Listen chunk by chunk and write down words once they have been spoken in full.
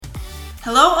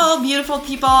Hello, all beautiful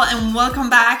people, and welcome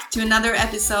back to another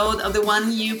episode of the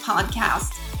One You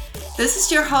podcast. This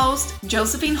is your host,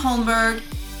 Josephine Holmberg,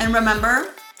 and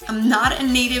remember, I'm not a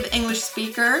native English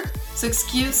speaker, so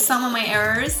excuse some of my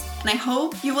errors, and I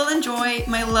hope you will enjoy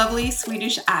my lovely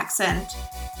Swedish accent.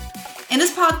 In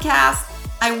this podcast,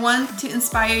 I want to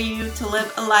inspire you to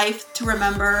live a life to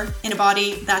remember in a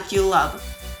body that you love.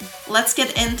 Let's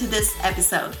get into this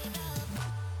episode.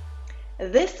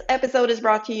 This episode is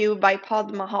brought to you by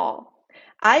Pod Mahal.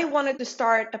 I wanted to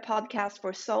start a podcast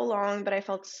for so long, but I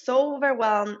felt so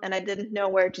overwhelmed and I didn't know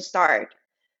where to start.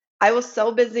 I was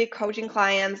so busy coaching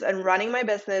clients and running my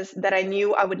business that I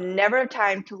knew I would never have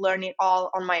time to learn it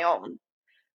all on my own.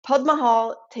 Pod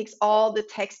Mahal takes all the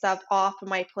tech stuff off of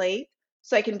my plate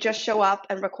so I can just show up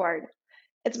and record.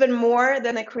 It's been more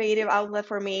than a creative outlet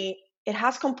for me. It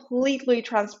has completely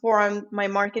transformed my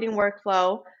marketing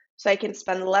workflow so I can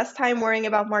spend less time worrying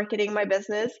about marketing my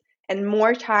business and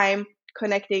more time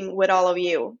connecting with all of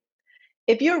you.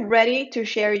 If you're ready to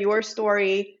share your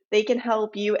story, they can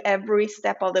help you every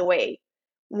step of the way.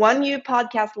 One You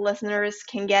podcast listeners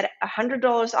can get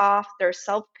 $100 off their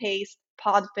self-paced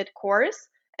PodFit course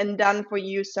and done for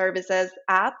you services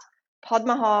at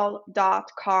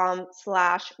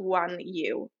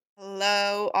podmahal.com/oneyou.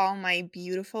 Hello, all my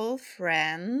beautiful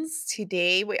friends.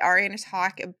 Today we are going to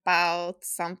talk about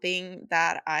something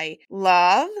that I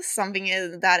love,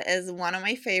 that is one of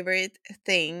my favorite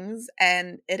things,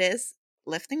 and it is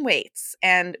lifting weights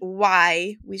and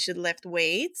why we should lift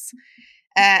weights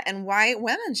and why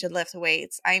women should lift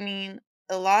weights. I mean,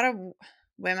 a lot of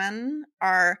women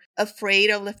are afraid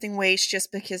of lifting weights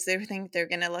just because they think they're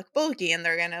gonna look bulky and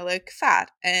they're gonna look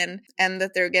fat and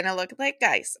that they're gonna look like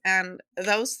guys, and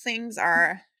those things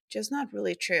are just not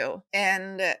really true.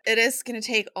 And it is gonna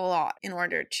take a lot in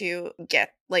order to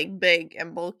get like big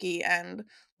and bulky and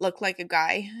look like a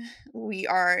guy. We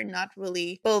are not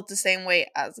really built the same way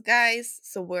as guys,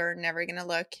 so we're never gonna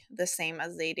look the same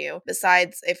as they do.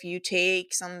 Besides, if you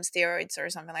take some steroids or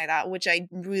something like that, which I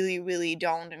really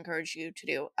don't encourage you to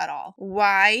do at all.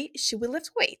 Why should we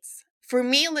lift weights? For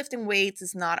me, lifting weights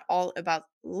is not all about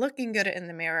looking good in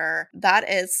the mirror. That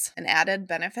is an added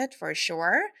benefit for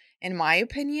sure, in my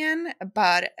opinion.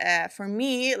 But for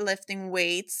me, lifting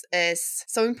weights is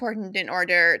so important in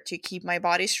order to keep my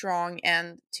body strong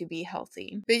and to be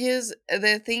healthy. Because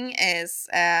the thing is,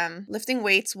 lifting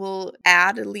weights will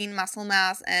add lean muscle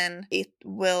mass and it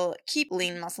will keep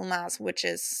lean muscle mass, which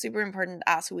is super important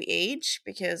as we age,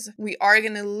 because we are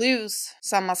going to lose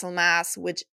some muscle mass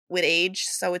with age.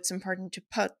 So it's important to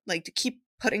keep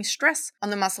putting stress on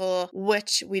the muscle,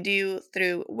 which we do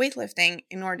through weightlifting,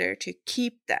 in order to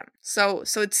keep them. So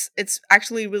it's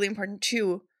actually really important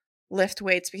to lift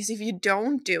weights, because if you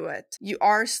don't do it, you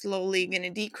are slowly going to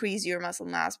decrease your muscle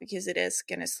mass, because it is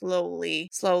going to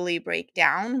slowly break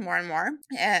down more and more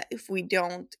if we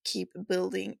don't keep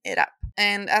building it up.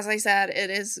 And as I said, it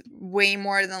is way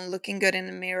more than looking good in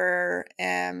the mirror.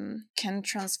 Can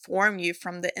transform you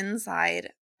from the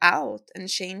inside out and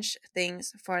change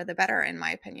things for the better, in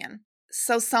my opinion.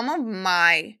 So some of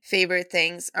my favorite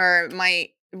things, or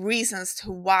my reasons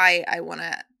to why I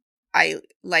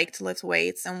like to lift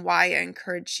weights and why I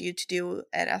encourage you to do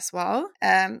it as well,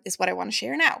 is what I want to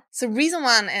share now. So reason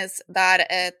one is that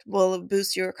it will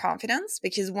boost your confidence,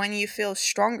 because when you feel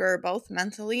stronger, both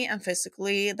mentally and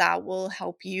physically, that will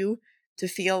help you to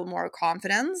feel more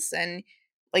confidence. And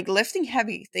like lifting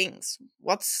heavy things,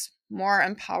 what's more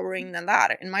empowering than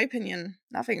that? In my opinion,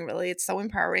 nothing really. It's so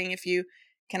empowering if you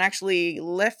can actually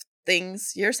lift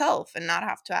things yourself and not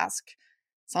have to ask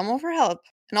someone for help.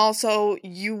 And also,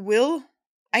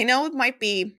 I know it might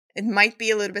be a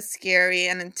little bit scary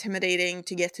and intimidating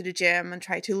to get to the gym and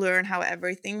try to learn how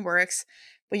everything works,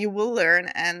 but you will learn,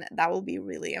 and that will be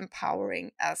really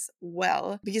empowering as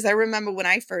well. Because I remember when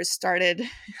I first started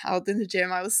out in the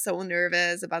gym, I was so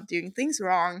nervous about doing things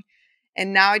wrong.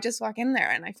 And now I just walk in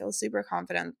there and I feel super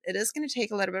confident. It is going to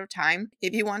take a little bit of time.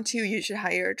 If you want to, you should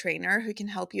hire a trainer who can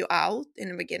help you out in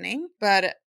the beginning.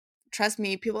 But trust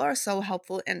me, people are so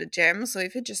helpful in the gym. So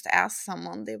if you just ask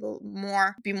someone, they will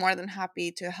be more than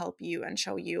happy to help you and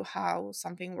show you how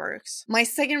something works. My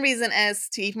second reason is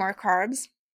to eat more carbs.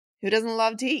 Who doesn't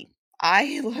love to eat?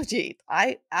 I love to eat.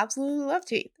 I absolutely love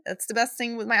to eat. That's the best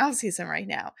thing with my off season right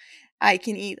now. I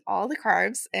can eat all the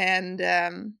carbs, and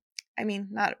maybe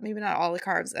not all the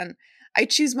carbs, and I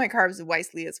choose my carbs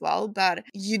wisely as well. But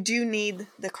you do need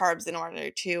the carbs in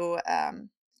order to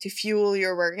fuel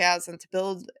your workouts and to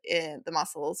build the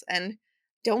muscles. And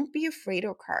don't be afraid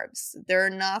of carbs. They're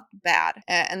not bad,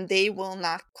 and they will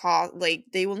not cause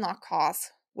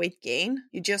weight gain.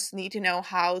 You just need to know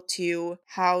how to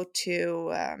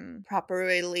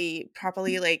properly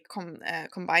like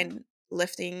combine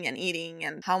lifting and eating,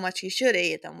 and how much you should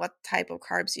eat, and what type of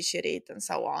carbs you should eat, and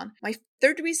so on. My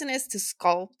third reason is to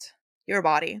sculpt your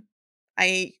body.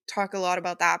 I talk a lot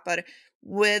about that, but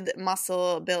with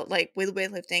muscle build, like with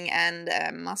weightlifting and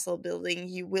muscle building,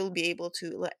 you will be able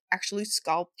to actually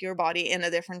sculpt your body in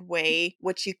a different way,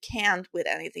 which you can't with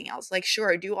anything else. Like,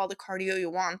 sure, do all the cardio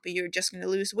you want, but you're just going to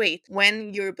lose weight.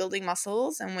 When you're building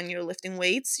muscles and when you're lifting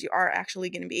weights, you are actually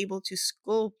going to be able to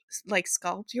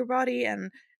sculpt your body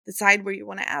and decide where you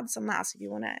want to add some mass. If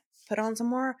you want to put on some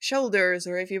more shoulders,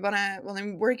 or if you want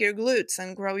to work your glutes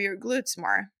and grow your glutes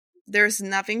more. There's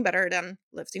nothing better than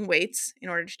lifting weights in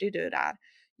order to do that.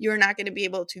 You're not going to be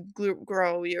able to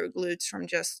grow your glutes from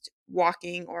just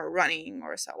walking or running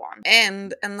or so on.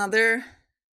 And another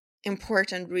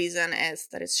important reason is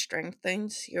that it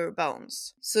strengthens your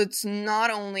bones. So it's not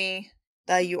only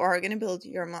that you are going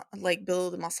to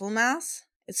build muscle mass,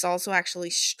 it's also actually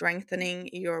strengthening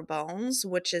your bones,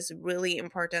 which is really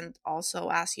important also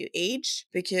as you age,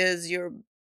 because your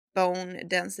bone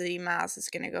density mass is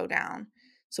going to go down.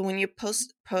 So when you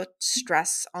put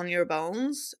stress on your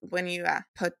bones, when you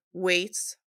put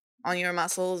weights on your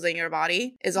muscles and your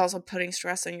body, is also putting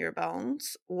stress on your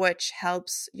bones, which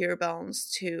helps your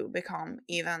bones to become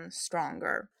even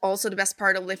stronger. Also, the best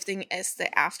part of lifting is the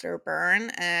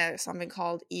afterburn, something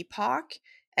called EPOC,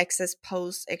 excess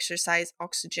post-exercise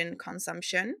oxygen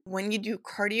consumption. When you do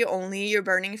cardio only, you're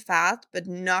burning fat, but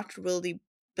not really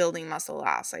building muscle,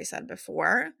 as I said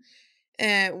before.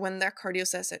 When that cardio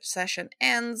session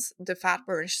ends, the fat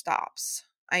burn stops.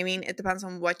 I mean, it depends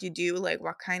on what you do, like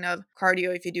what kind of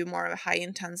cardio. If you do more of a high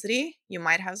intensity, you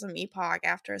might have some EPOC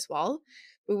after as well.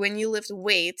 But when you lift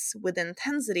weights with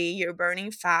intensity, you're burning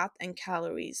fat and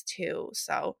calories too.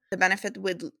 So the benefit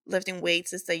with lifting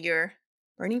weights is that you're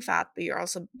burning fat, but you're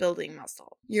also building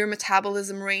muscle. Your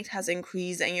metabolism rate has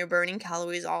increased and you're burning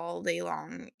calories all day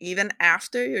long, even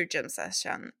after your gym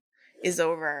session is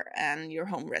over and you're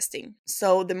home resting.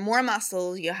 So the more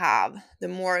muscle you have, the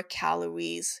more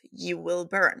calories you will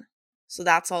burn. So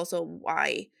that's also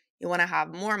why you want to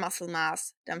have more muscle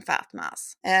mass than fat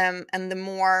mass. And the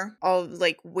more of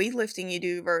like weightlifting you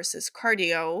do versus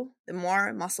cardio, the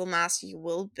more muscle mass you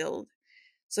will build.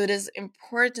 So it is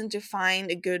important to find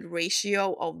a good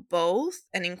ratio of both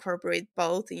and incorporate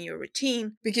both in your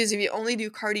routine, because if you only do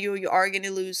cardio, you are going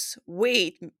to lose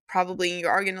weight, probably you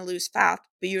are going to lose fat,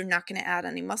 but you're not going to add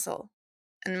any muscle.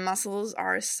 And muscles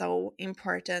are so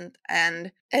important,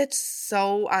 and it's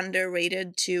so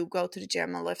underrated to go to the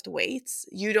gym and lift weights.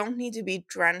 You don't need to be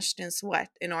drenched in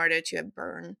sweat in order to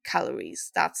burn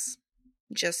calories. That's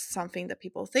just something that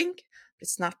people think.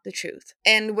 It's not the truth.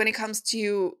 And when it comes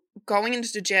to going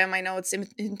into the gym, I know it's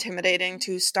intimidating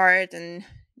to start and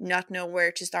not know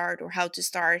where to start or how to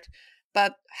start.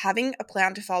 But having a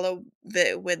plan to follow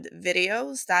with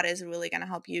videos, that is really going to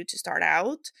help you to start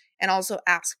out. And also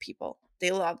ask people. They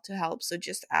love to help, so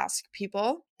just ask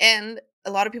people. And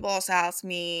a lot of people also ask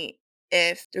me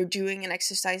if they're doing an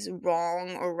exercise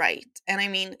wrong or right. And I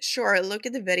mean, sure, look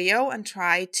at the video and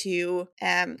try to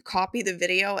copy the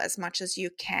video as much as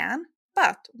you can.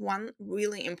 But one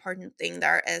really important thing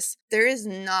there is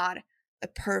not a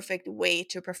perfect way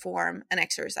to perform an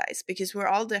exercise, because we're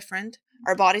all different.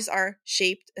 Our bodies are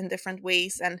shaped in different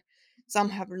ways, and some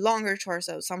have longer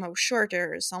torso, some have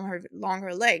shorter, some have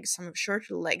longer legs, some have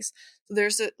shorter legs. So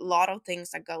there's a lot of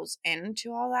things that goes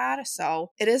into all that.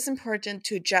 So it is important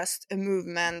to adjust a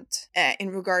movement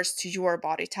in regards to your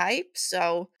body type.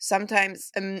 So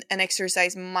sometimes an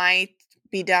exercise might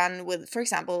be done with, for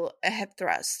example, a hip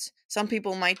thrust. Some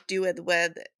people might do it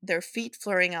with their feet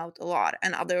flaring out a lot,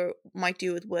 and other might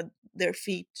do it with their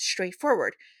feet straight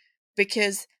forward,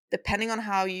 because depending on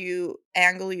how you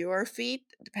angle your feet,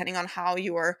 depending on how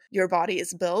your body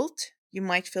is built, you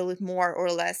might feel it more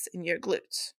or less in your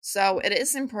glutes. So it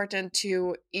is important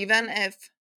to, even if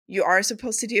you are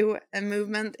supposed to do a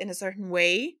movement in a certain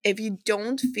way, if you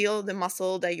don't feel the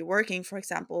muscle that you're working, for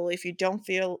example, if you don't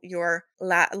feel your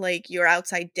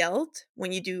outside delt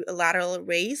when you do a lateral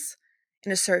raise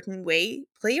in a certain way,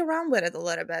 play around with it a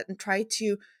little bit and try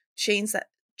to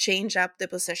change up the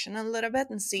position a little bit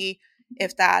and see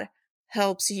if that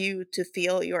helps you to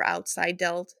feel your outside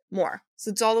delt more.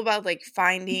 So it's all about like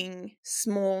finding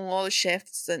small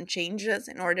shifts and changes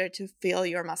in order to feel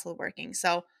your muscle working.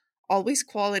 So always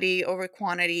quality over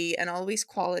quantity, and always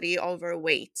quality over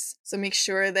weights. So make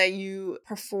sure that you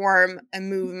perform a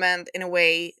movement in a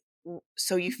way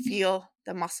so you feel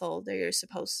the muscle that you're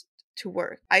supposed to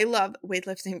work. I love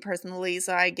weightlifting personally,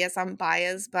 so I guess I'm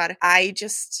biased, but I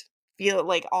just feel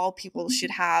like all people should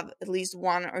have at least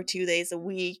 1 or 2 days a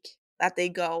week that they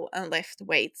go and lift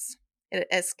weights. It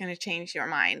is going to change your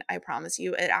mind. I promise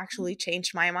you. It actually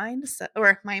changed my mind,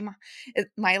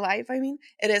 my life. I mean,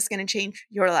 it is going to change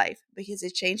your life because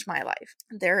it changed my life.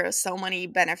 There are so many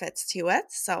benefits to it.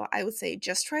 So I would say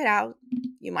just try it out.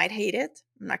 You might hate it.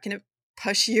 I'm not going to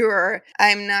push you, or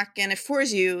I'm not going to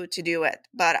force you to do it,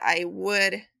 but I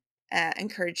would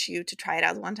encourage you to try it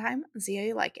out one time and see how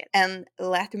you like it. And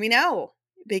let me know,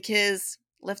 because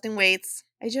lifting weights,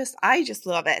 I just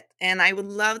love it. And I would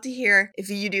love to hear if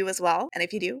you do as well. And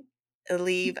if you do,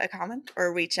 leave a comment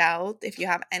or reach out if you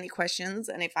have any questions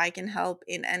and if I can help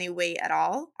in any way at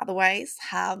all. Otherwise,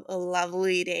 have a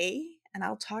lovely day and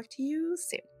I'll talk to you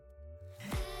soon.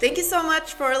 Thank you so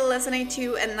much for listening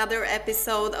to another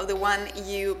episode of the One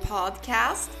You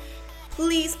podcast.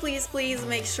 Please, please, please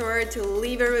make sure to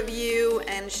leave a review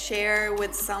and share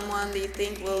with someone that you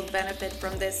think will benefit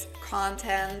from this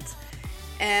content.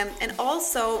 And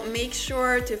also make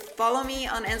sure to follow me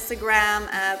on Instagram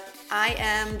at I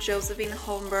am Josephine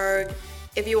Holmberg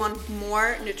if you want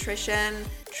more nutrition,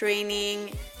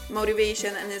 training,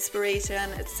 motivation and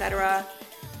inspiration, etc.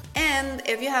 And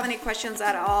if you have any questions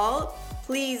at all,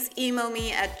 please email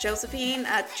me at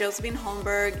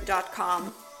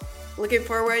josephineholmberg.com. Looking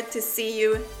forward to see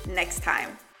you next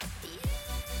time.